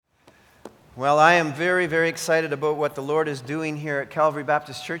Well, I am very, very excited about what the Lord is doing here at Calvary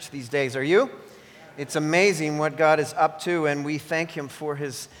Baptist Church these days. Are you? It's amazing what God is up to, and we thank Him for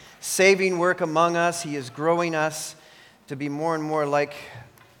His saving work among us. He is growing us to be more and more like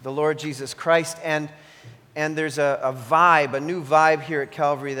the Lord Jesus Christ. And there's a vibe, a new vibe here at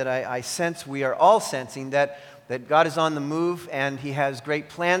Calvary that I sense, we are all sensing, that God is on the move and He has great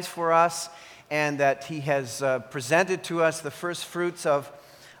plans for us, and that He has presented to us the first fruits of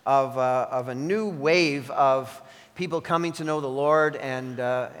a new wave of people coming to know the Lord and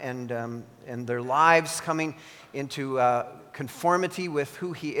their lives coming into conformity with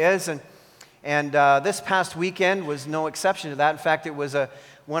who He is. And this past weekend was no exception to that. In fact, it was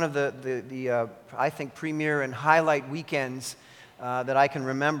one of the I think, premier and highlight weekends that I can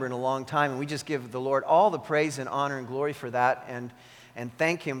remember in a long time. And we just give the Lord all the praise and honor and glory for that, and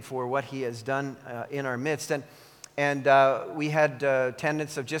thank Him for what He has done in our midst. And we had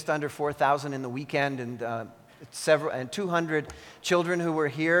attendance of just under 4,000 in the weekend, and 200 children who were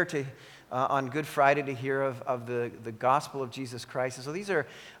here on Good Friday to hear of the gospel of Jesus Christ. And so these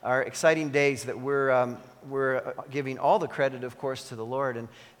are exciting days that we're giving all the credit, of course, to the Lord and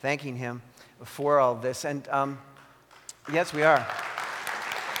thanking Him for all of this. And yes, we are.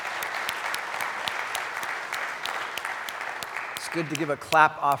 It's good to give a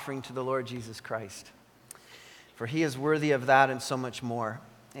clap offering to the Lord Jesus Christ, for He is worthy of that and so much more.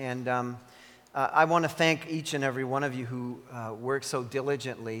 And I want to thank each and every one of you who work so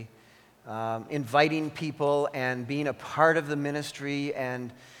diligently, inviting people and being a part of the ministry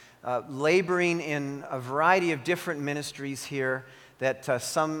and laboring in a variety of different ministries here that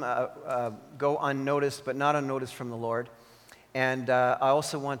some go unnoticed, but not unnoticed from the Lord. And I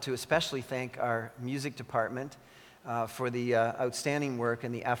also want to especially thank our music department for the outstanding work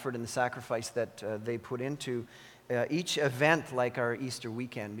and the effort and the sacrifice that they put into each event, like our Easter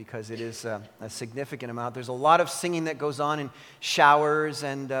weekend, because it is a significant amount. There's a lot of singing that goes on in showers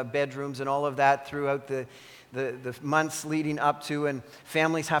and bedrooms and all of that throughout the months leading up to, and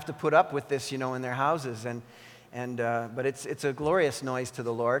families have to put up with this, in their houses. But it's a glorious noise to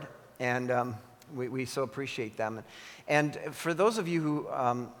the Lord, and we so appreciate them. And for those of you who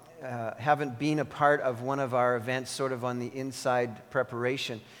haven't been a part of one of our events, sort of on the inside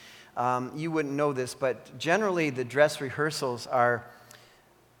preparation, you wouldn't know this, but generally the dress rehearsals are,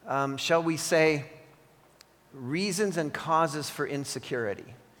 shall we say, reasons and causes for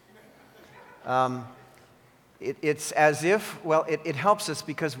insecurity. It's as if, it helps us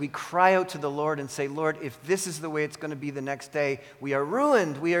because we cry out to the Lord and say, Lord, if this is the way it's going to be the next day, we are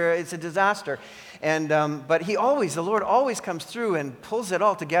ruined. It's a disaster. But the Lord always comes through and pulls it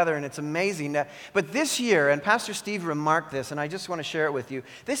all together, and it's amazing. But this year, and Pastor Steve remarked this, and I just want to share it with you.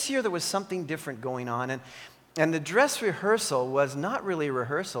 This year there was something different going on, and the dress rehearsal was not really a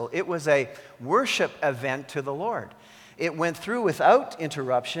rehearsal. It was a worship event to the Lord. It went through without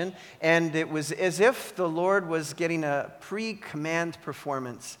interruption, and it was as if the Lord was getting a pre-command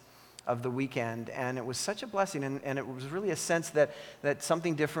performance of the weekend, and it was such a blessing, and it was really a sense that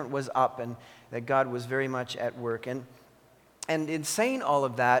something different was up, and that God was very much at work. And in saying all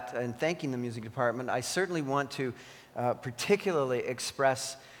of that and thanking the music department, I certainly want to particularly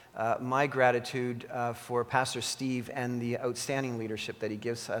express my gratitude for Pastor Steve and the outstanding leadership that he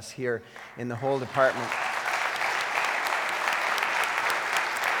gives us here in the whole department.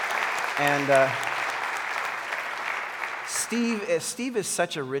 And Steve is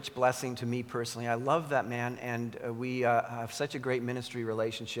such a rich blessing to me personally. I love that man, and we have such a great ministry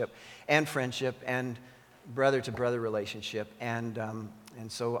relationship and friendship and brother-to-brother relationship. And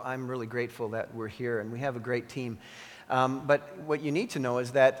so I'm really grateful that we're here, and we have a great team. But what you need to know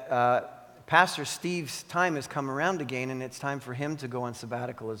is that Pastor Steve's time has come around again, and it's time for him to go on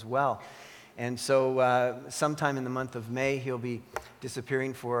sabbatical as well. And so sometime in the month of May, he'll be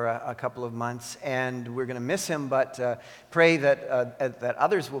disappearing for a couple of months, and we're going to miss him, but pray that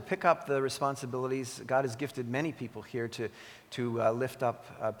others will pick up the responsibilities. God has gifted many people here to lift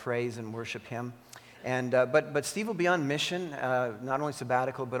up praise and worship Him. And but Steve will be on mission, not only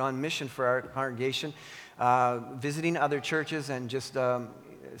sabbatical, but on mission for our congregation, visiting other churches and just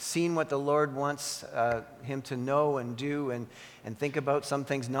seeing what the Lord wants him to know and do, and think about some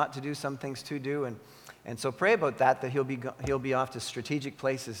things not to do, some things to do, and so pray about that he'll be off to strategic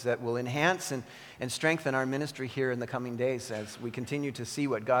places that will enhance and strengthen our ministry here in the coming days as we continue to see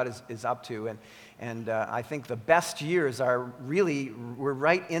what God is up to. And I think the best years we're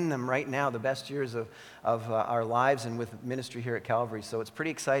right in them right now, the best years of our lives and with ministry here at Calvary. So it's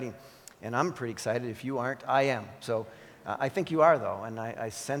pretty exciting, and I'm pretty excited. If you aren't, I am. So I think you are, though, and I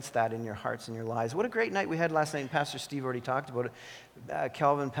sense that in your hearts and your lives. What a great night we had last night, and Pastor Steve already talked about it.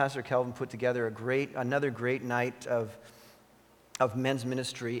 Pastor Kelvin put together another great night of men's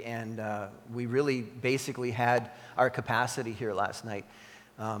ministry, and we really basically had our capacity here last night.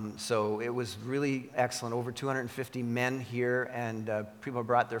 So it was really excellent. Over 250 men here, and people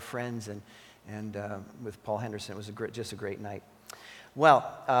brought their friends, and with Paul Henderson, it was just a great night. Well,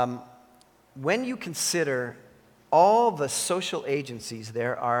 when you consider all the social agencies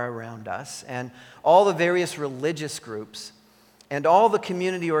there are around us, and all the various religious groups, and all the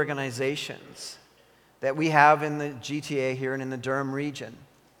community organizations that we have in the GTA here and in the Durham region,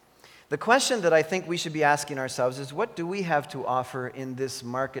 the question that I think we should be asking ourselves is, what do we have to offer in this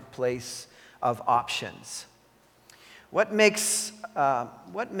marketplace of options? What makes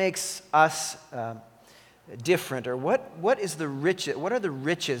us different, or what are the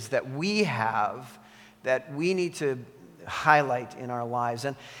riches that we have that we need to highlight in our lives?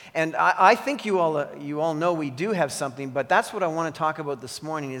 And I think you all know we do have something, but that's what I want to talk about this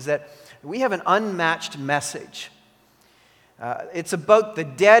morning, is that we have an unmatched message. It's about the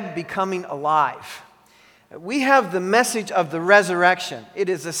dead becoming alive. We have the message of the resurrection. It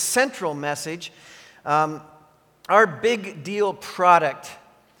is a central message. Our big deal product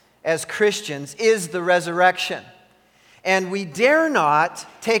as Christians is the resurrection. And we dare not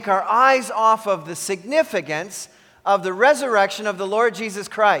take our eyes off of the significance of the resurrection of the Lord Jesus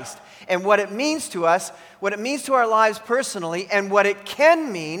Christ, and what it means to us, what it means to our lives personally, and what it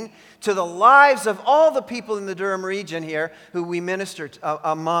can mean to the lives of all the people in the Durham region here who we minister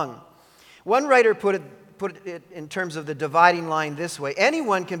among. One writer put it in terms of the dividing line this way: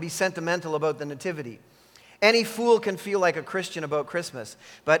 anyone can be sentimental about the Nativity. Any fool can feel like a Christian about Christmas.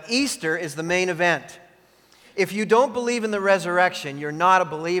 But Easter is the main event. If you don't believe in the resurrection, you're not a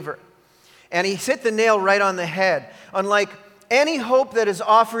believer. And he hit the nail right on the head. Unlike any hope that is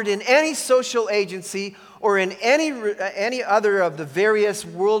offered in any social agency or in any other of the various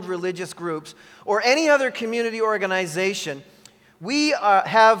world religious groups or any other community organization, we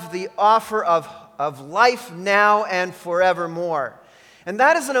have the offer of life now and forevermore. And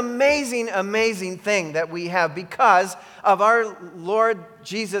that is an amazing, amazing thing that we have because of our Lord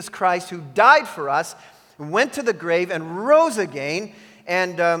Jesus Christ, who died for us, went to the grave, and rose again.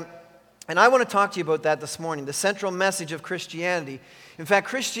 And I want to talk to you about that this morning, the central message of Christianity. In fact,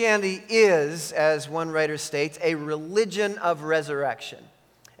 Christianity is, as one writer states, a religion of resurrection.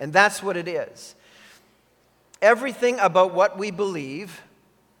 And that's what it is. Everything about what we believe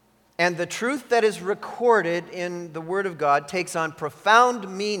and the truth that is recorded in the Word of God takes on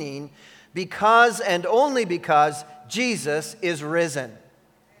profound meaning because and only because Jesus is risen.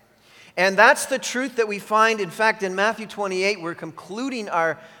 And that's the truth that we find, in fact, in Matthew 28. We're concluding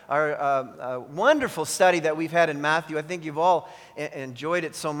our wonderful study that we've had in Matthew. I think you've all enjoyed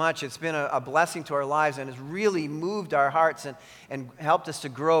it so much. It's been a blessing to our lives and has really moved our hearts and helped us to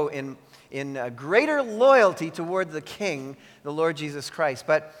grow in greater loyalty toward the King, the Lord Jesus Christ.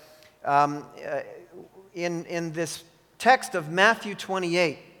 But in this text of Matthew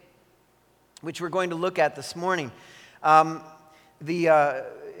 28, which we're going to look at this morning,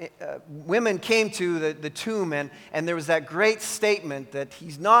 women came to the tomb, and there was that great statement that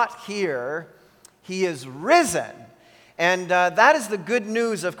he's not here, he is risen. And that is the good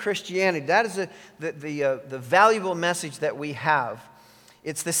news of Christianity. That is the valuable message that we have.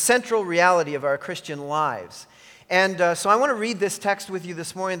 It's the central reality of our Christian lives. And so I want to read this text with you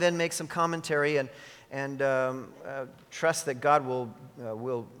this morning, then make some commentary, and trust that God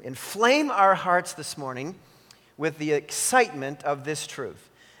will inflame our hearts this morning with the excitement of this truth.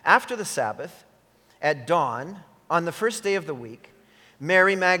 After the Sabbath, at dawn, on the first day of the week,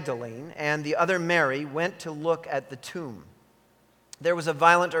 Mary Magdalene and the other Mary went to look at the tomb. There was a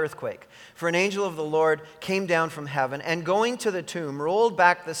violent earthquake, for an angel of the Lord came down from heaven, and going to the tomb, rolled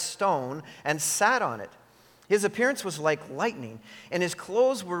back the stone and sat on it. His appearance was like lightning, and his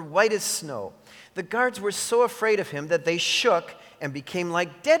clothes were white as snow. The guards were so afraid of him that they shook and became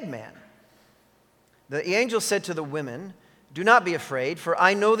like dead men. The angel said to the women, "Do not be afraid, for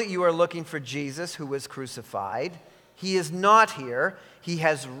I know that you are looking for Jesus who was crucified. He is not here. He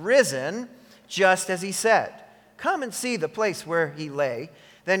has risen, just as he said. Come and see the place where he lay.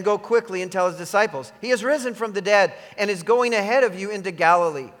 Then go quickly and tell his disciples, he has risen from the dead and is going ahead of you into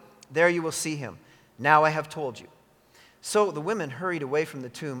Galilee. There you will see him. Now I have told you." So the women hurried away from the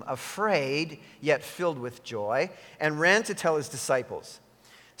tomb, afraid, yet filled with joy, and ran to tell his disciples.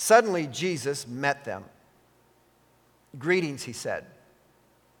 Suddenly Jesus met them. "Greetings," he said.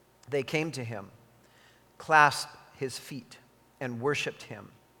 They came to him, clasped his feet, and worshiped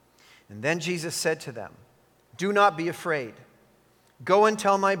him. And then Jesus said to them, Do not be afraid. Go and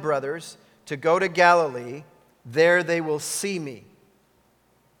tell my brothers to go to Galilee. There they will see me."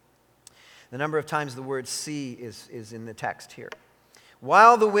 The number of times the word "see" is in the text here.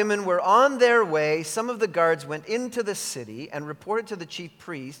 While the women were on their way, some of the guards went into the city and reported to the chief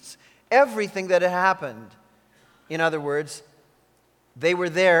priests everything that had happened. In other words, they were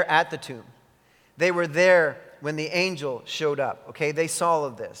there at the tomb. They were there when the angel showed up. Okay, they saw all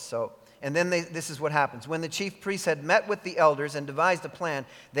of this. And then this is what happens. When the chief priests had met with the elders and devised a plan,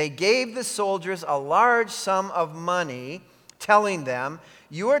 they gave the soldiers a large sum of money, telling them,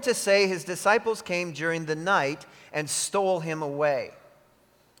 "You are to say his disciples came during the night and stole him away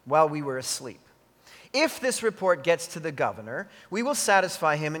while we were asleep. If this report gets to the governor, we will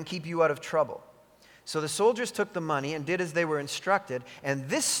satisfy him and keep you out of trouble." So the soldiers took the money and did as they were instructed, and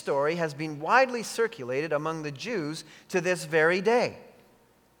this story has been widely circulated among the Jews to this very day.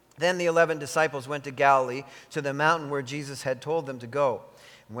 Then the 11 disciples went to Galilee, to the mountain where Jesus had told them to go.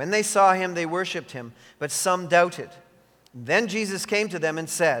 When they saw him, they worshipped him, but some doubted. Then Jesus came to them and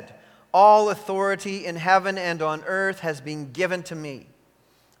said, "All authority in heaven and on earth has been given to me.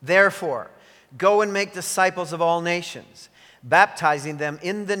 Therefore, go and make disciples of all nations, baptizing them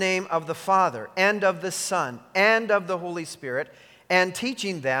in the name of the Father and of the Son and of the Holy Spirit, and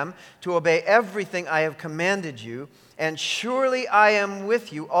teaching them to obey everything I have commanded you. And surely I am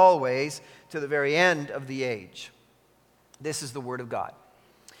with you always to the very end of the age." This is the word of God.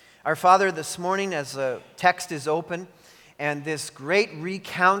 Our Father, this morning as the text is open and this great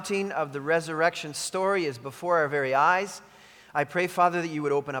recounting of the resurrection story is before our very eyes, I pray, Father, that you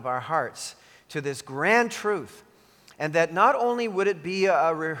would open up our hearts to this grand truth, and that not only would it be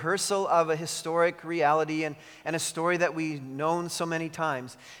a rehearsal of a historic reality and a story that we've known so many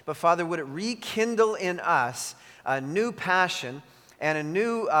times, but Father, would it rekindle in us a new passion and a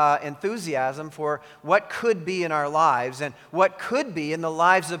new enthusiasm for what could be in our lives and what could be in the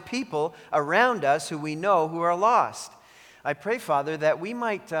lives of people around us who we know who are lost. I pray, Father, that we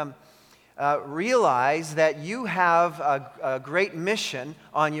might realize that you have a great mission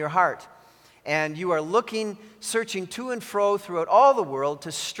on your heart. And you are searching to and fro throughout all the world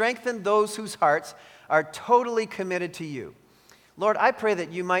to strengthen those whose hearts are totally committed to you. Lord, I pray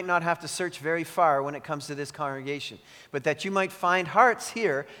that you might not have to search very far when it comes to this congregation, but that you might find hearts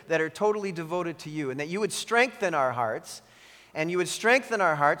here that are totally devoted to you, and that you would strengthen our hearts, and you would strengthen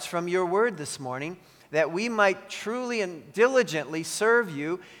our hearts from your word this morning, that we might truly and diligently serve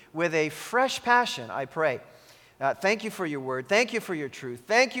you with a fresh passion, I pray. Thank you for your word. Thank you for your truth.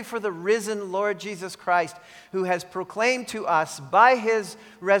 Thank you for the risen Lord Jesus Christ, who has proclaimed to us by his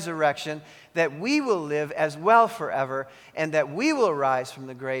resurrection that we will live as well forever, and that we will rise from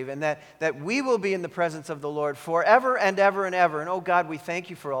the grave, and that we will be in the presence of the Lord forever and ever and ever. And oh God, we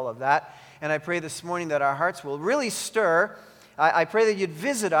thank you for all of that. And I pray this morning that our hearts will really stir. I pray that you'd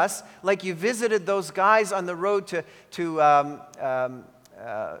visit us like you visited those guys on the road to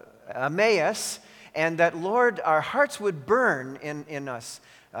Emmaus, and that, Lord, our hearts would burn in us.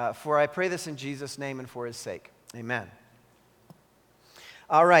 For I pray this in Jesus' name and for his sake. Amen.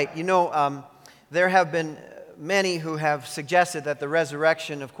 All right, there have been many who have suggested that the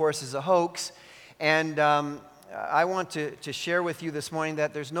resurrection, of course, is a hoax. And I want to share with you this morning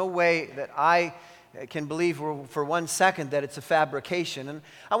that there's no way that I can believe for 1 second that it's a fabrication. And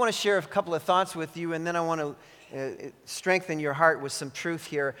I want to share a couple of thoughts with you, and then I want to strengthen your heart with some truth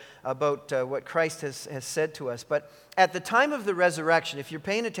here about what Christ has said to us. But at the time of the resurrection, if you're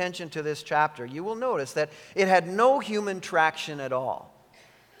paying attention to this chapter, you will notice that it had no human traction at all.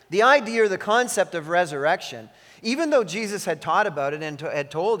 The idea or the concept of resurrection, even though Jesus had taught about it and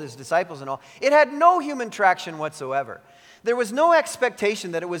had told his disciples and all, it had no human traction whatsoever. There was no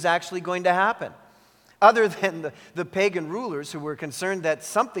expectation that it was actually going to happen, other than the pagan rulers who were concerned that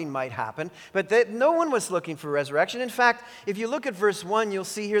something might happen, but that no one was looking for resurrection. In fact, if you look at verse 1, you'll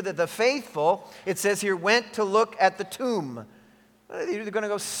see here that the faithful, it says here, went to look at the tomb. They're going to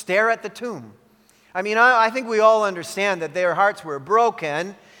go stare at the tomb. I mean, I think we all understand that their hearts were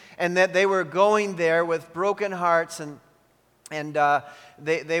broken, and that they were going there with broken hearts, and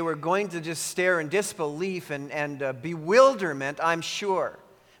they were going to just stare in disbelief and bewilderment, I'm sure.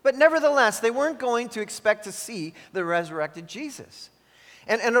 But nevertheless, they weren't going to expect to see the resurrected Jesus.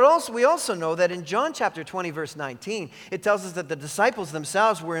 And we also know that in John chapter 20, verse 19, it tells us that the disciples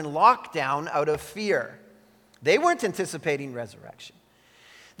themselves were in lockdown out of fear. They weren't anticipating resurrection.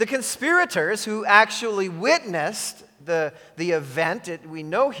 The conspirators who actually witnessed the event, we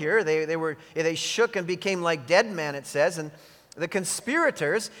know here, they shook and became like dead men, it says, and the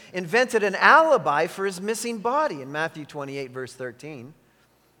conspirators invented an alibi for his missing body in Matthew 28, verse 13.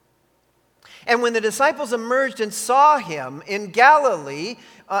 And when the disciples emerged and saw him in Galilee,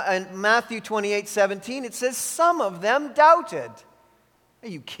 in Matthew 28:17, it says, some of them doubted. Are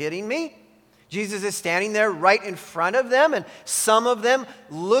you kidding me? Jesus is standing there right in front of them, and some of them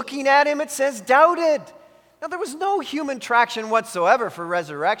looking at him, it says, doubted. Now, there was no human traction whatsoever for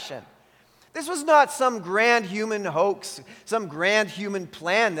resurrection. This was not some grand human hoax, some grand human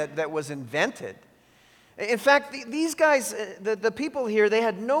plan that was invented. In fact, these guys, the people here, they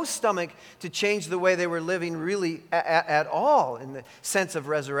had no stomach to change the way they were living really at all in the sense of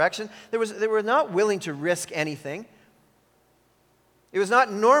resurrection. They were not willing to risk anything. It was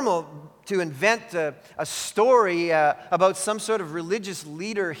not normal to invent a story about some sort of religious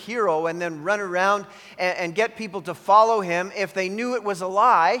leader hero and then run around and get people to follow him if they knew it was a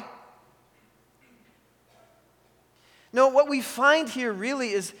lie. No, what we find here really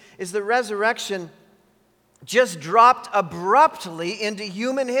is the resurrection just dropped abruptly into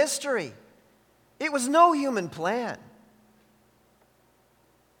human history. It was no human plan.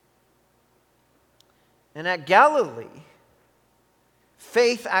 And at Galilee,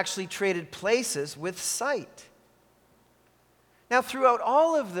 faith actually traded places with sight. Now, throughout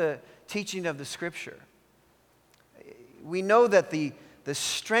all of the teaching of the Scripture, we know that the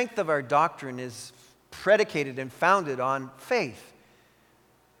strength of our doctrine is predicated and founded on faith.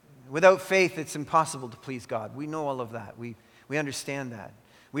 Without faith, it's impossible to please God. We know all of that. We understand that.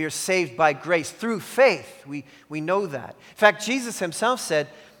 We are saved by grace through faith. We know that. In fact, Jesus himself said,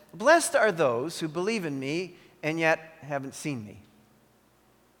 "Blessed are those who believe in me and yet haven't seen me."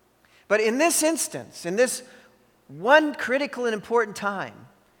 But in this instance, in this one critical and important time,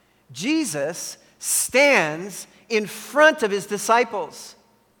 Jesus stands in front of his disciples.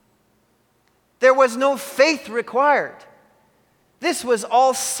 There was no faith required. This was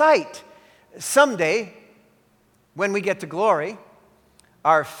all sight. Someday, when we get to glory,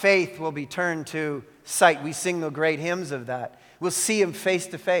 our faith will be turned to sight. We sing the great hymns of that. We'll see him face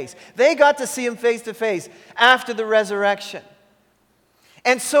to face. They got to see him face to face after the resurrection.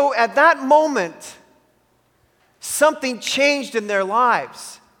 And so at that moment, something changed in their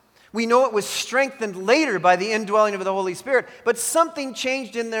lives. We know it was strengthened later by the indwelling of the Holy Spirit, but something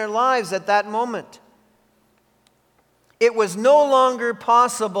changed in their lives at that moment. It was no longer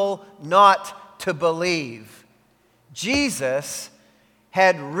possible not to believe. Jesus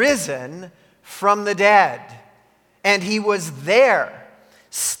had risen from the dead, and he was there,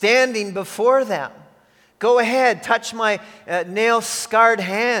 standing before them. Go ahead, touch my nail-scarred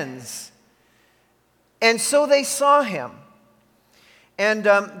hands. And so they saw him. And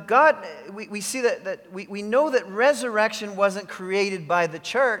God, we see that we know that resurrection wasn't created by the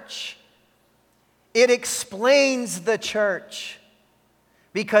church. It explains the church.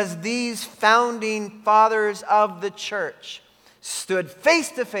 Because these founding fathers of the church stood face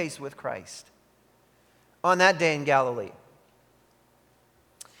to face with Christ on that day in Galilee.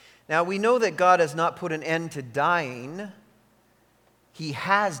 Now, we know that God has not put an end to dying. He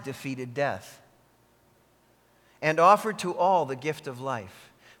has defeated death and offered to all the gift of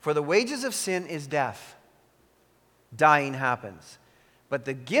life. For the wages of sin is death. Dying happens. But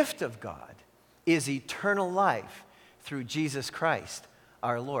the gift of God is eternal life through Jesus Christ,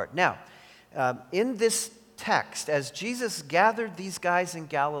 our Lord. Now, in this text, as Jesus gathered these guys in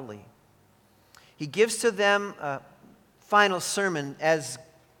Galilee, he gives to them a final sermon as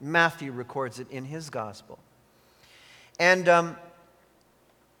Matthew records it in his gospel. And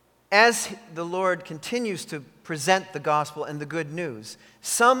as the Lord continues to present the gospel and the good news,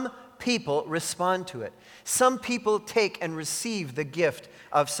 some people respond to it. Some people take and receive the gift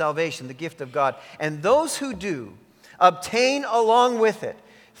of salvation, the gift of God. And those who do obtain along with it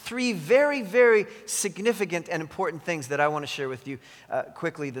three very, very significant and important things that I want to share with you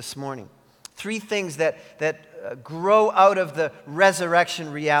quickly this morning. Three things that grow out of the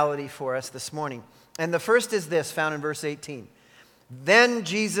resurrection reality for us this morning. And the first is this, found in verse 18. Then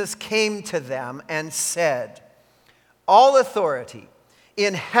Jesus came to them and said, "All authority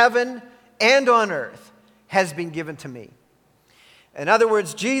in heaven and on earth has been given to me." In other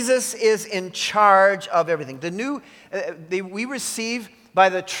words, Jesus is in charge of everything. We receive, by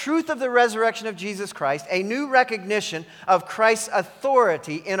the truth of the resurrection of Jesus Christ, a new recognition of Christ's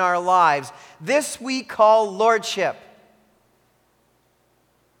authority in our lives. This we call lordship.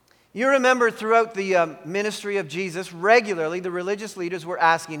 You remember throughout the ministry of Jesus, regularly the religious leaders were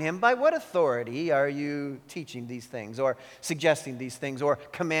asking him, by what authority are you teaching these things, or suggesting these things, or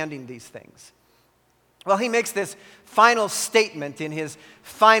commanding these things? Well, he makes this final statement in his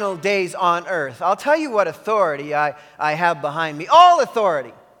final days on earth. I'll tell you what authority I have behind me. All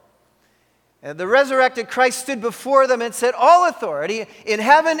authority The resurrected Christ stood before them and said, "All authority in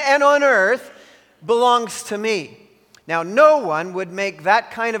heaven and on earth belongs to me." Now, no one would make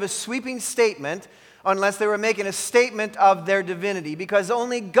that kind of a sweeping statement unless they were making a statement of their divinity, because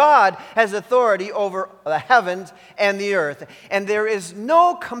only God has authority over the heavens and the earth. And there is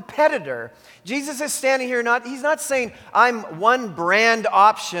no competitor. Jesus is standing here, he's not saying, "I'm one brand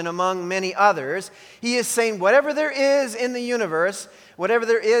option among many others." He is saying, whatever there is in the universe, whatever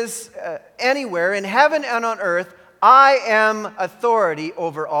there is anywhere in heaven and on earth, I am authority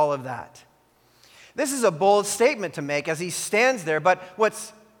over all of that. This is a bold statement to make as he stands there, but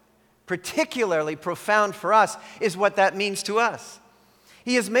what's particularly profound for us is what that means to us.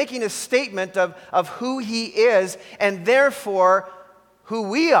 He is making a statement of who he is and therefore who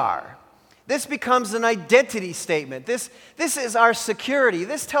we are. This becomes an identity statement. This is our security.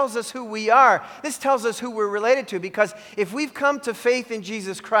 This tells us who we are. This tells us who we're related to, because if we've come to faith in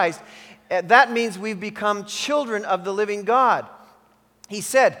Jesus Christ, that means we've become children of the living God. He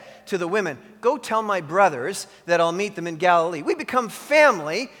said to the women, "Go tell my brothers that I'll meet them in Galilee." We become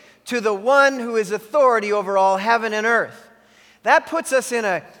family to the one who is authority over all heaven and earth. That puts us in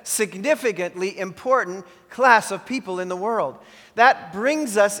a significantly important class of people in the world. That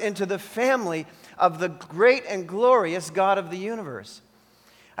brings us into the family of the great and glorious God of the universe.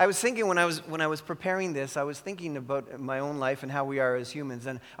 I was thinking when I was preparing this, I was thinking about my own life and how we are as humans.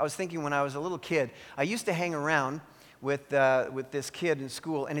 And I was thinking when I was a little kid, I used to hang around with this kid in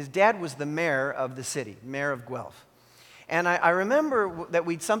school, and his dad was the mayor of the city, mayor of Guelph. And I remember that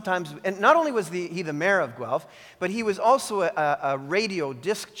we'd sometimes, and not only was he the mayor of Guelph, but he was also a radio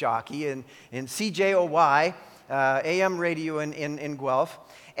disc jockey in CJOY, AM radio in Guelph.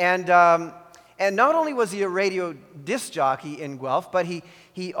 And not only was he a radio disc jockey in Guelph, but he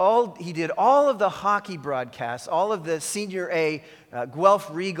did all of the hockey broadcasts, all of the Senior A Guelph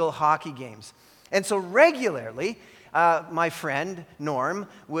Regal hockey games. And so regularly, my friend Norm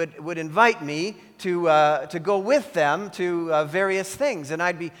would invite me to go with them to various things, and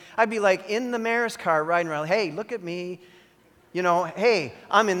I'd be like in the mayor's car riding around. "Hey, look at me. Hey,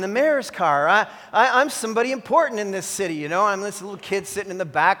 I'm in the mayor's car. I'm somebody important in this city, I'm this little kid sitting in the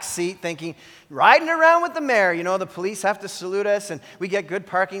back seat thinking, riding around with the mayor. The police have to salute us, and we get good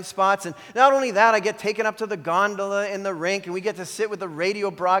parking spots. And not only that, I get taken up to the gondola in the rink, and we get to sit with the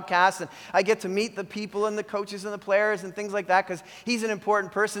radio broadcast, and I get to meet the people and the coaches and the players and things like that, because he's an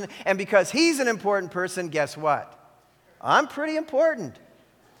important person. And because he's an important person, guess what? I'm pretty important.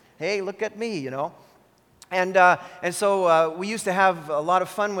 Hey, look at me, And so we used to have a lot of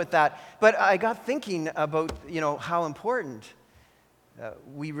fun with that. But I got thinking about, how important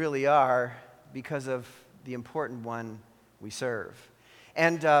we really are because of the important one we serve.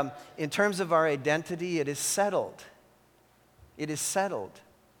 And in terms of our identity, it is settled. It is settled.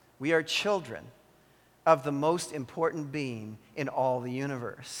 We are children of the most important being in all the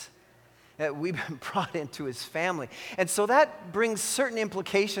universe. We've been brought into his family. And so that brings certain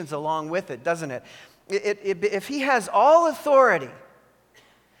implications along with it, doesn't it? If he has all authority,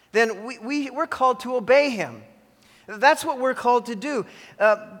 then we're called to obey him. That's what we're called to do.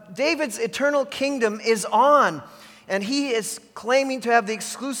 David's eternal kingdom is on, and he is claiming to have the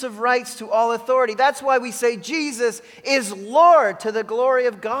exclusive rights to all authority. That's why we say Jesus is Lord, to the glory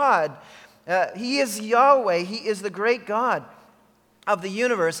of God. He is Yahweh. He is the great God of the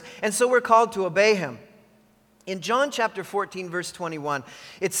universe, and so we're called to obey him. In John chapter 14, verse 21,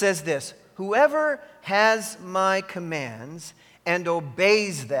 it says this: "Whoever has my commands and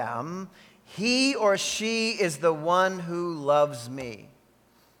obeys them, he or she is the one who loves me."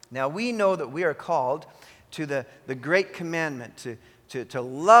 Now we know that we are called to the great commandment to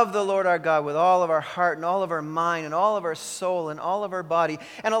love the Lord our God with all of our heart and all of our mind and all of our soul and all of our body.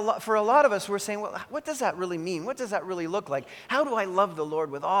 And for a lot of us, we're saying, well, what does that really mean? What does that really look like? How do I love the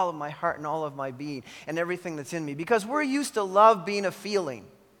Lord with all of my heart and all of my being and everything that's in me? Because we're used to love being a feeling.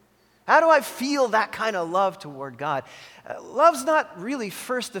 How do I feel that kind of love toward God? Love's not really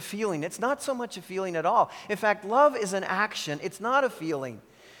first a feeling. It's not so much a feeling at all. In fact, love is an action. It's not a feeling.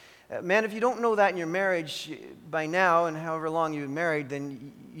 Man, if you don't know that in your marriage by now and however long you've been married,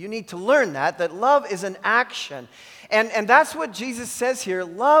 then you need to learn that love is an action. And that's what Jesus says here.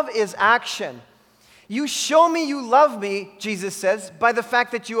 Love is action. You show me you love me, Jesus says, by the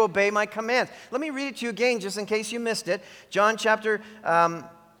fact that you obey my commands. Let me read it to you again just in case you missed it. John chapter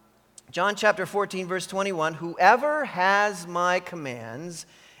 14, verse 21, "Whoever has my commands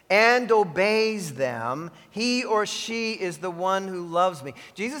and obeys them, he or she is the one who loves me.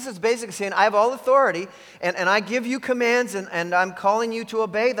 Jesus is basically saying, I have all authority, and I give you commands, and I'm calling you to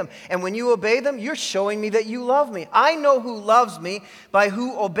obey them. And when you obey them, you're showing me that you love me. I know who loves me by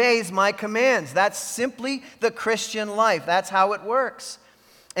who obeys my commands. That's simply the Christian life. That's how it works.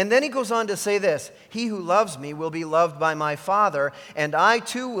 And then he goes on to say this, he who loves me will be loved by my Father, and I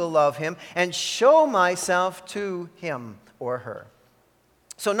too will love him and show myself to him or her.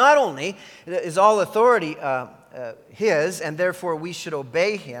 So not only is all authority his, and therefore we should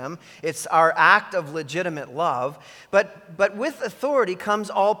obey him, it's our act of legitimate love, but with authority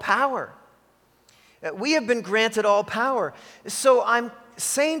comes all power. We have been granted all power. So I'm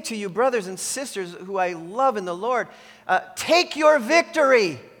saying to you, brothers and sisters who I love in the Lord, take your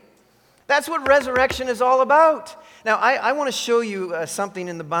victory. That's what resurrection is all about. Now, I want to show you something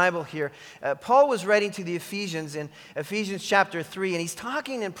in the Bible here. Paul was writing to the Ephesians in Ephesians chapter 3, and he's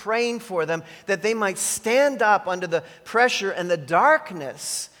talking and praying for them that they might stand up under the pressure and the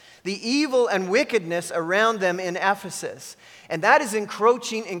darkness, the evil and wickedness around them in Ephesus. And that is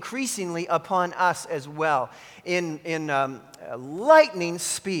encroaching increasingly upon us as well in lightning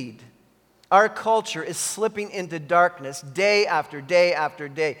speed. Our culture is slipping into darkness day after day after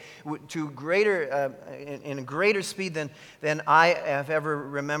day to in a greater speed than I have ever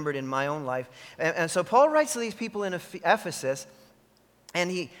remembered in my own life. And so Paul writes to these people in Ephesus, and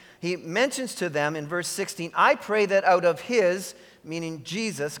he mentions to them in verse 16, I pray that out of his, meaning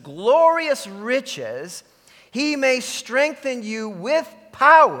Jesus, glorious riches, he may strengthen you with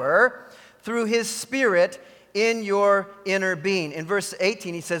power through his Spirit in your inner being. In verse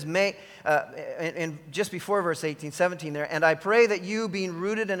 18, he says, and just before verse 18, 17 there, and I pray that you, being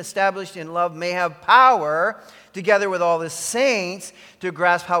rooted and established in love, may have power, together with all the saints, to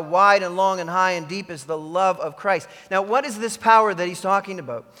grasp how wide and long and high and deep is the love of Christ. Now, what is this power that he's talking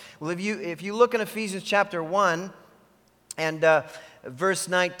about? Well, if you look in Ephesians chapter 1 and verse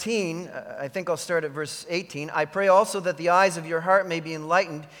 19, I think I'll start at verse 18. I pray also that the eyes of your heart may be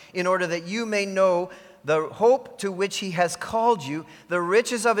enlightened, in order that you may know the hope to which he has called you, the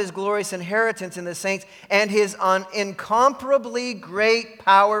riches of his glorious inheritance in the saints, and his incomparably great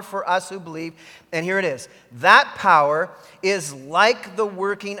power for us who believe. And here it is. That power is like the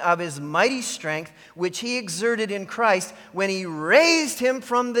working of his mighty strength, which he exerted in Christ when he raised him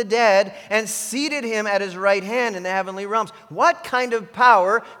from the dead and seated him at his right hand in the heavenly realms. What kind of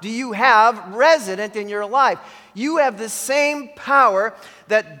power do you have resident in your life? You have the same power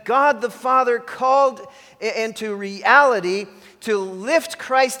that God the Father called into reality to lift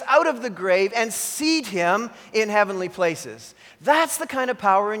Christ out of the grave and seat him in heavenly places. That's the kind of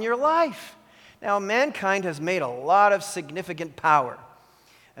power in your life. Now, mankind has made a lot of significant power.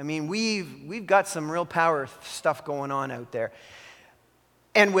 I mean, we've got some real power stuff going on out there.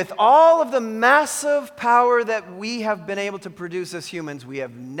 And with all of the massive power that we have been able to produce as humans, we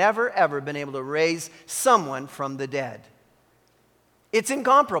have never, ever been able to raise someone from the dead. It's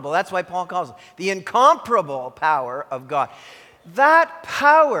incomparable. That's why Paul calls it the incomparable power of God. That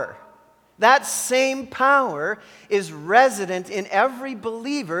power, that same power, is resident in every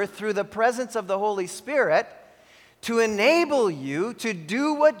believer through the presence of the Holy Spirit to enable you to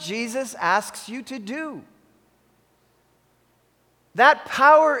do what Jesus asks you to do. That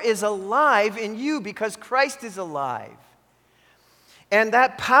power is alive in you because Christ is alive. And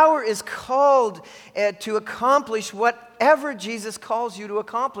that power is called to accomplish whatever Jesus calls you to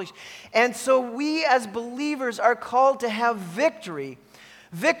accomplish. And so we as believers are called to have victory.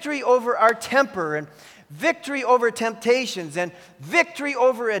 Victory over our temper, and victory over temptations, and victory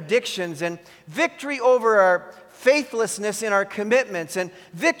over addictions, and victory over our faithlessness in our commitments, and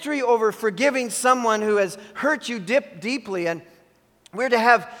victory over forgiving someone who has hurt you deeply. And we're to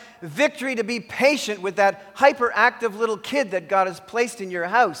have victory to be patient with that hyperactive little kid that God has placed in your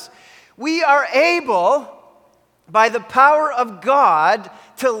house. We are able, by the power of God,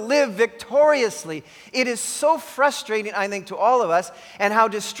 to live victoriously. It is so frustrating, I think, to all of us, and how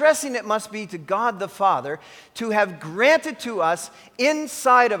distressing it must be to God the Father to have granted to us,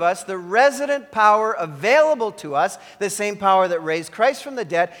 inside of us, the resident power available to us, the same power that raised Christ from the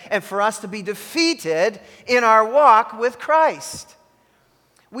dead, and for us to be defeated in our walk with Christ.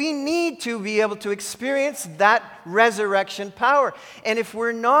 We need to be able to experience that resurrection power. And if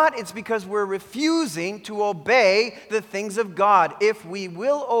we're not, it's because we're refusing to obey the things of God. If we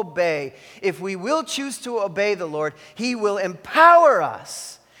will obey, if we will choose to obey the Lord, He will empower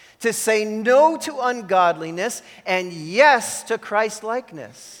us to say no to ungodliness and yes to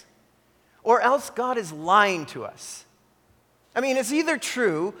Christ-likeness. Or else God is lying to us. I mean, it's either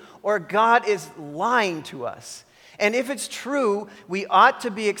true or God is lying to us. And if it's true, we ought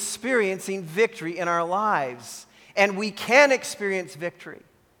to be experiencing victory in our lives. And we can experience victory.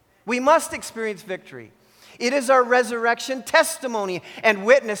 We must experience victory. It is our resurrection testimony and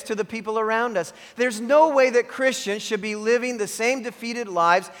witness to the people around us. There's no way that Christians should be living the same defeated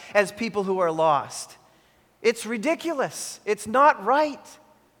lives as people who are lost. It's ridiculous. It's not right.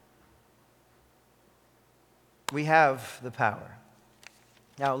 We have the power.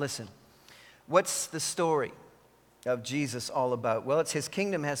 Now listen, what's the story of Jesus all about? Well, it's his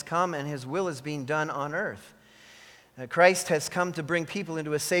kingdom has come and his will is being done on earth. Christ has come to bring people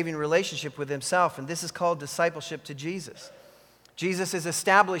into a saving relationship with himself, and this is called discipleship to Jesus. Jesus is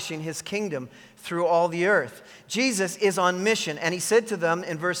establishing his kingdom through all the earth. Jesus is on mission, and he said to them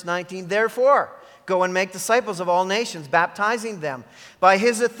in verse 19, "Therefore, go and make disciples of all nations, baptizing them." By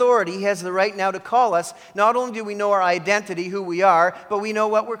his authority, he has the right now to call us. Not only do we know our identity, who we are, but we know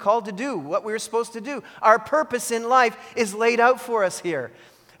what we're called to do, what we're supposed to do. Our purpose in life is laid out for us here.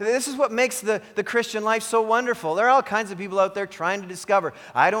 This is what makes the Christian life so wonderful. There are all kinds of people out there trying to discover,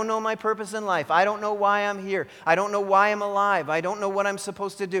 I don't know my purpose in life. I don't know why I'm here. I don't know why I'm alive. I don't know what I'm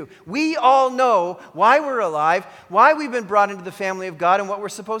supposed to do. We all know why we're alive, why we've been brought into the family of God, and what we're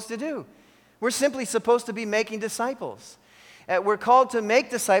supposed to do. We're simply supposed to be making disciples. We're called to make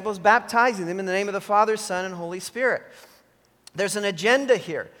disciples, baptizing them in the name of the Father, Son, and Holy Spirit. There's an agenda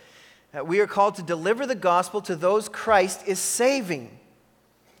here. We are called to deliver the gospel to those Christ is saving.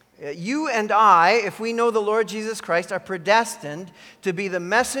 You and I, if we know the Lord Jesus Christ, are predestined to be the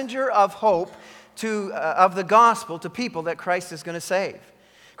messenger of hope of the gospel to people that Christ is going to save.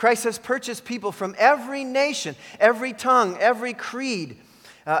 Christ has purchased people from every nation, every tongue, every creed,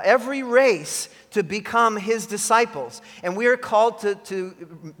 every race to become his disciples. And we are called to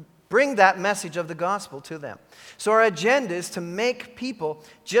bring that message of the gospel to them. So our agenda is to make people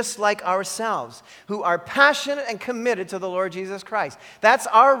just like ourselves, who are passionate and committed to the Lord Jesus Christ. That's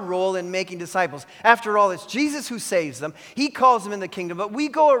our role in making disciples. After all, it's Jesus who saves them. He calls them in the kingdom, but we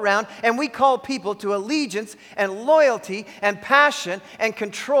go around and we call people to allegiance and loyalty and passion and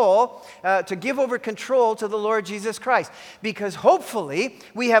control, to give over control to the Lord Jesus Christ. Because hopefully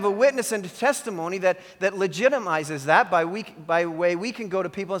we have a witness and a testimony that legitimizes that by way we can go to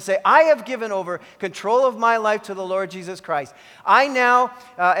people and say, I have given over control of my life to the Lord Jesus Christ. I now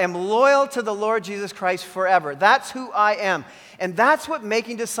am loyal to the Lord Jesus Christ forever. That's who I am. And that's what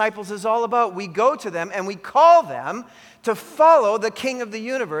making disciples is all about. We go to them and we call them to follow the King of the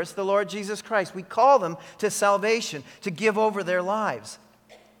universe, the Lord Jesus Christ. We call them to salvation, to give over their lives.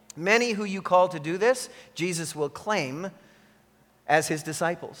 Many who you call to do this, Jesus will claim as his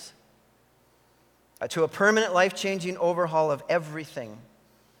disciples. To a permanent, life-changing overhaul of everything.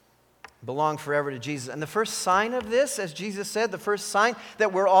 Belong forever to Jesus. And the first sign of this, as Jesus said, the first sign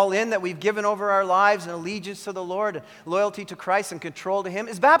that we're all in, that we've given over our lives and allegiance to the Lord, and loyalty to Christ and control to him,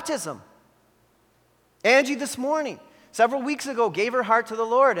 is baptism. Angie this morning, several weeks ago, gave her heart to the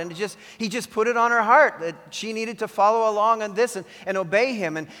Lord, and he just put it on her heart that she needed to follow along on this and obey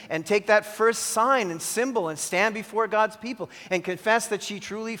him and take that first sign and symbol and stand before God's people and confess that she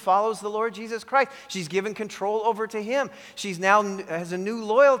truly follows the Lord Jesus Christ. She's given control over to him. She's now has a new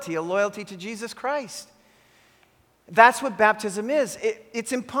loyalty, a loyalty to Jesus Christ. That's what baptism is.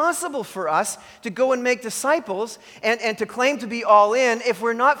 It's impossible for us to go and make disciples and to claim to be all in if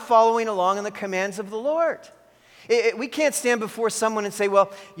we're not following along in the commands of the Lord. We can't stand before someone and say,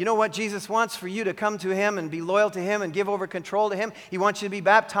 well, you know what Jesus wants for you to come to him and be loyal to him and give over control to him. He wants you to be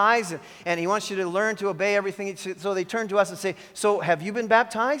baptized and he wants you to learn to obey everything. So they turn to us and say, so have you been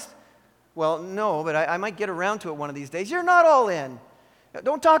baptized? Well, no, but I might get around to it one of these days. You're not all in.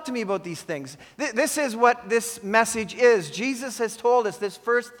 Don't talk to me about these things. This is what this message is. Jesus has told us this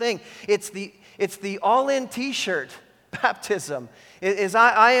first thing. It's the all-in t-shirt, baptism.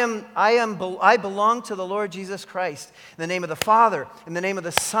 I belong to the Lord Jesus Christ. In the name of the Father, in the name of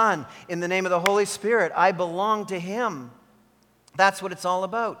the Son, in the name of the Holy Spirit, I belong to him. That's what it's all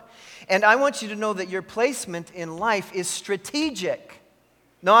about. And I want you to know that your placement in life is strategic,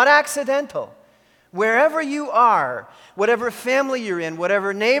 not accidental. Wherever you are, whatever family you're in,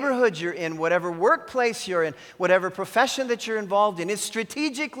 whatever neighborhood you're in, whatever workplace you're in, whatever profession that you're involved in, is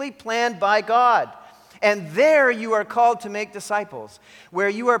strategically planned by God. And there you are called to make disciples, where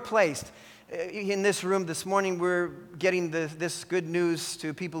you are placed. In this room this morning, we're getting this good news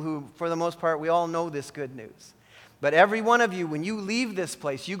to people who, for the most part, we all know this good news. But every one of you, when you leave this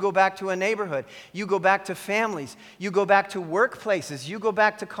place, you go back to a neighborhood, you go back to families, you go back to workplaces, you go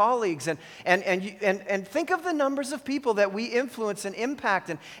back to colleagues, and think of the numbers of people that we influence and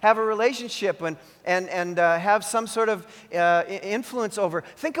impact and have a relationship and have some sort of influence over.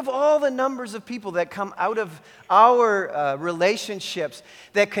 Think of all the numbers of people that come out of our relationships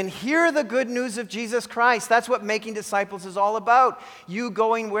that can hear the good news of Jesus Christ. That's what making disciples is all about. You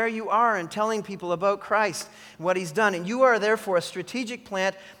going where you are and telling people about Christ, what He's done. And you are therefore a strategic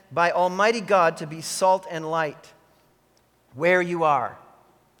plant by Almighty God to be salt and light where you are.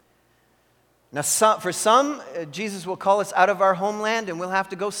 Now, for some, Jesus will call us out of our homeland and we'll have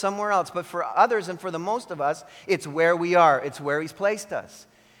to go somewhere else. But for others and for the most of us, it's where we are. It's where He's placed us.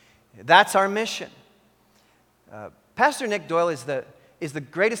 That's our mission. Pastor Nick Doyle is the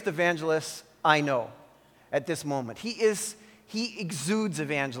greatest evangelist I know at this moment. He exudes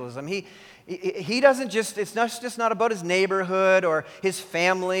evangelism. He doesn't just, it's just not about his neighborhood or his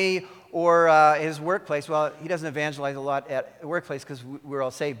family or his workplace. Well, he doesn't evangelize a lot at the workplace because we're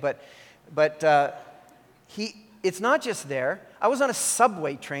all saved. But it's not just there. I was on a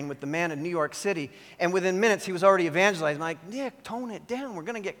subway train with the man in New York City, and within minutes he was already evangelizing. I'm like, Nick, tone it down. We're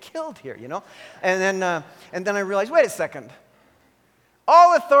going to get killed here, you know? And then I realized, wait a second.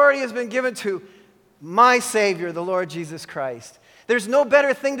 All authority has been given to my Savior, the Lord Jesus Christ. There's no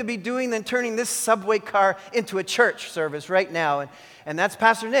better thing to be doing than turning this subway car into a church service right now. And that's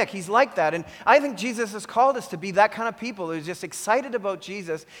Pastor Nick. He's like that. And I think Jesus has called us to be that kind of people who's just excited about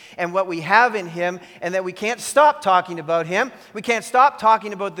Jesus and what we have in Him, and that we can't stop talking about Him. We can't stop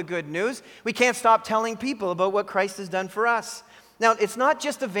talking about the good news. We can't stop telling people about what Christ has done for us. Now, it's not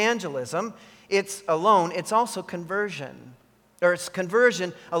just evangelism. It's also conversion. Or it's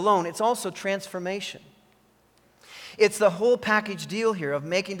conversion alone. It's also transformation. It's the whole package deal here of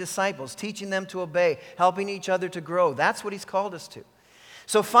making disciples, teaching them to obey, helping each other to grow. That's what He's called us to.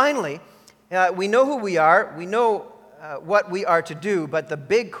 So finally, we know who we are. We know what we are to do. But the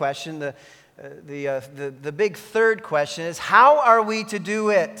big question, the big third question is, how are we to do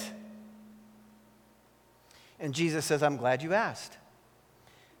it? And Jesus says, I'm glad you asked.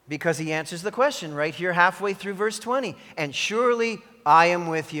 Because He answers the question right here halfway through verse 20. And surely I am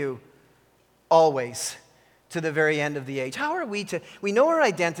with you always, to the very end of the age. How are we we know our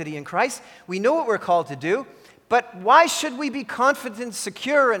identity in Christ. We know what we're called to do. But why should we be confident,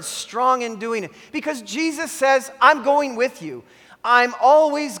 secure, and strong in doing it? Because Jesus says, I'm going with you. I'm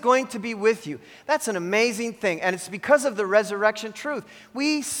always going to be with you. That's an amazing thing. And it's because of the resurrection truth.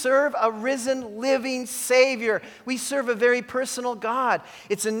 We serve a risen, living Savior. We serve a very personal God.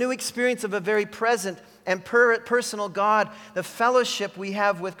 It's a new experience of a very present and personal God, the fellowship we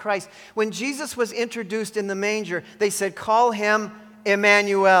have with Christ. When Jesus was introduced in the manger, they said, call Him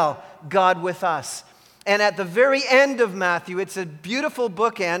Emmanuel, God with us. And at the very end of Matthew, it's a beautiful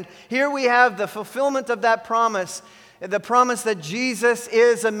bookend. Here we have the fulfillment of that promise, the promise that Jesus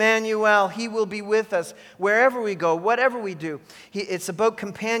is Emmanuel. He will be with us wherever we go, whatever we do. It's about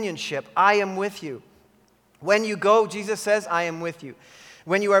companionship. I am with you. When you go, Jesus says, I am with you.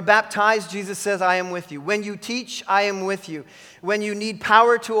 When you are baptized, Jesus says, I am with you. When you teach, I am with you. When you need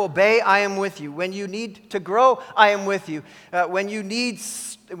power to obey, I am with you. When you need to grow, I am with you. When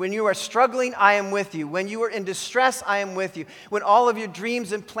you are struggling, I am with you. When you are in distress, I am with you. When all of your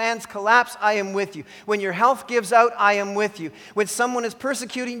dreams and plans collapse, I am with you. When your health gives out, I am with you. When someone is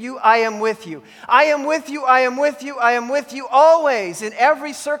persecuting you, I am with you. I am with you, I am with you, I am with you always, in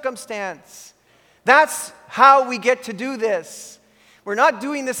every circumstance. That's how we get to do this. We're not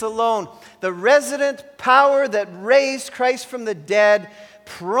doing this alone. The resident power that raised Christ from the dead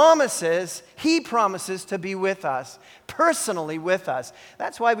He promises to be with us, personally with us.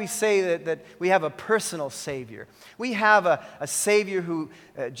 That's why we say that we have a personal Savior. We have a Savior who,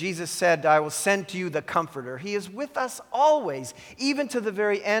 Jesus said, I will send to you the Comforter. He is with us always, even to the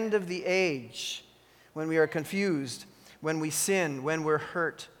very end of the age, when we are confused, when we sin, when we're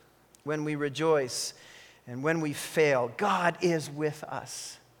hurt, when we rejoice, and when we fail. God is with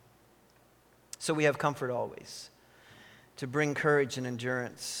us. So we have comfort always, to bring courage and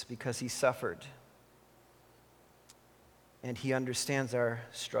endurance, because He suffered and He understands our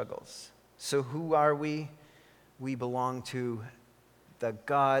struggles. So who are we? We belong to the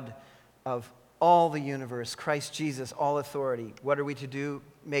God of all the universe, Christ Jesus, all authority. What are we to do?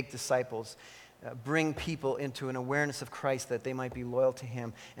 Make disciples. Bring people into an awareness of Christ that they might be loyal to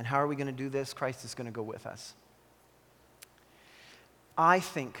Him. And how are we going to do this? Christ is going to go with us. I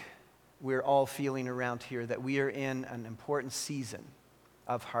think we're all feeling around here that we are in an important season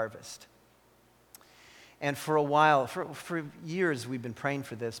of harvest. And for a while, for years, we've been praying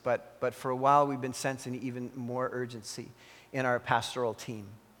for this, but for a while, we've been sensing even more urgency in our pastoral team.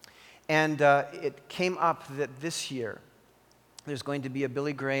 And it came up that this year, there's going to be a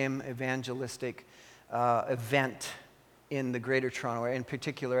Billy Graham evangelistic event in the Greater Toronto area, in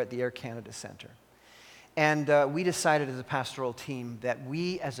particular at the Air Canada Centre. And we decided as a pastoral team that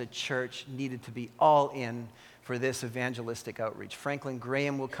we as a church needed to be all in for this evangelistic outreach. Franklin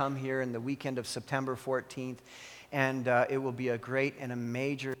Graham will come here in the weekend of September 14th, and it will be a great and a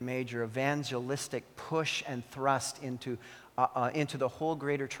major evangelistic push and thrust into the whole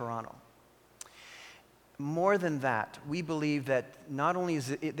Greater Toronto. More than that, we believe that not only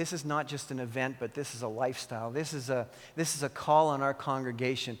this is not just an event, but this is a lifestyle. This is a call on our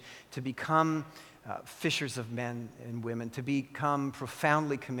congregation to become fishers of men and women, to become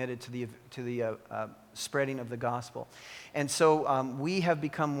profoundly committed to the spreading of the gospel. And so we have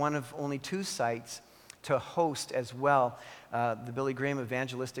become one of only 2 sites to host as well the Billy Graham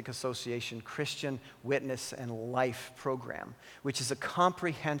Evangelistic Association Christian Witness and Life program, which is a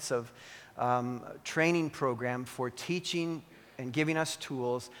comprehensive training program for teaching and giving us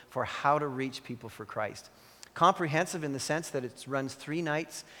tools for how to reach people for Christ. Comprehensive in the sense that it runs 3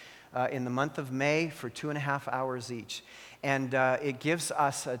 nights in the month of May for 2.5 hours each. And it gives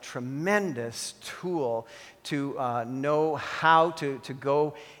us a tremendous tool to know how to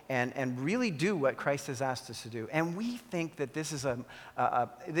go and really do what Christ has asked us to do. And we think that this is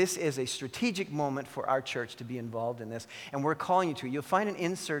a strategic moment for our church to be involved in this. And we're calling you to. You'll find an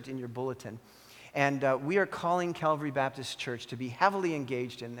insert in your bulletin. And we are calling Calvary Baptist Church to be heavily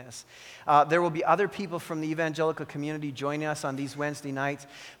engaged in this. There will be other people from the evangelical community joining us on these Wednesday nights.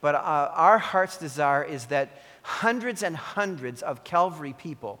 But our heart's desire is that hundreds and hundreds of Calvary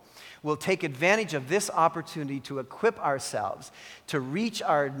people will take advantage of this opportunity to equip ourselves to reach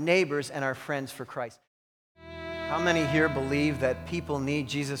our neighbors and our friends for Christ. How many here believe that people need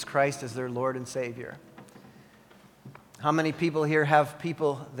Jesus Christ as their Lord and Savior? How many people here have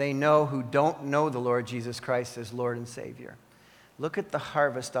people they know who don't know the Lord Jesus Christ as Lord and Savior? Look at the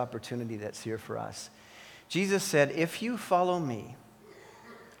harvest opportunity that's here for us. Jesus said, "If you follow me,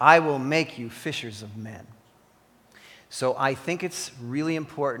 I will make you fishers of men." So I think it's really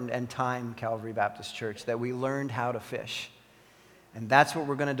important and time, Calvary Baptist Church, that we learned how to fish. And that's what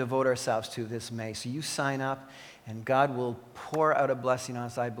we're going to devote ourselves to this May. So you sign up, and God will pour out a blessing on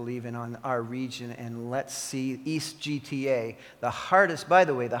us, I believe, and on our region. And let's see East GTA, the hardest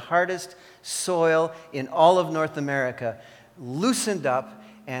soil in all of North America, loosened up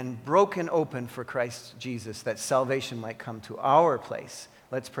and broken open for Christ Jesus, that salvation might come to our place.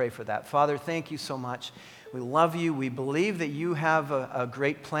 Let's pray for that. Father, thank you so much. We love you. We believe that you have a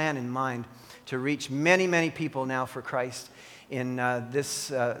great plan in mind to reach many, many people now for Christ in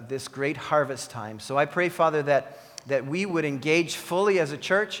this great harvest time. So I pray, Father, that we would engage fully as a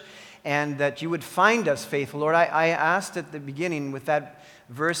church and that you would find us faithful. Lord, I asked at the beginning with that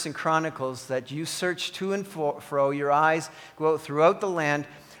verse in Chronicles that you search to and fro, your eyes go out throughout the land,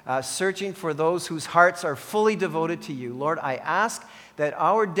 searching for those whose hearts are fully devoted to you. Lord, I ask that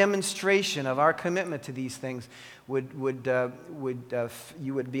our demonstration of our commitment to these things you would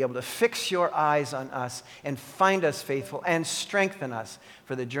be able to fix your eyes on us and find us faithful and strengthen us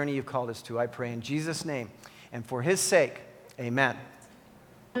for the journey you've called us to. I pray in Jesus' name and for his sake, amen.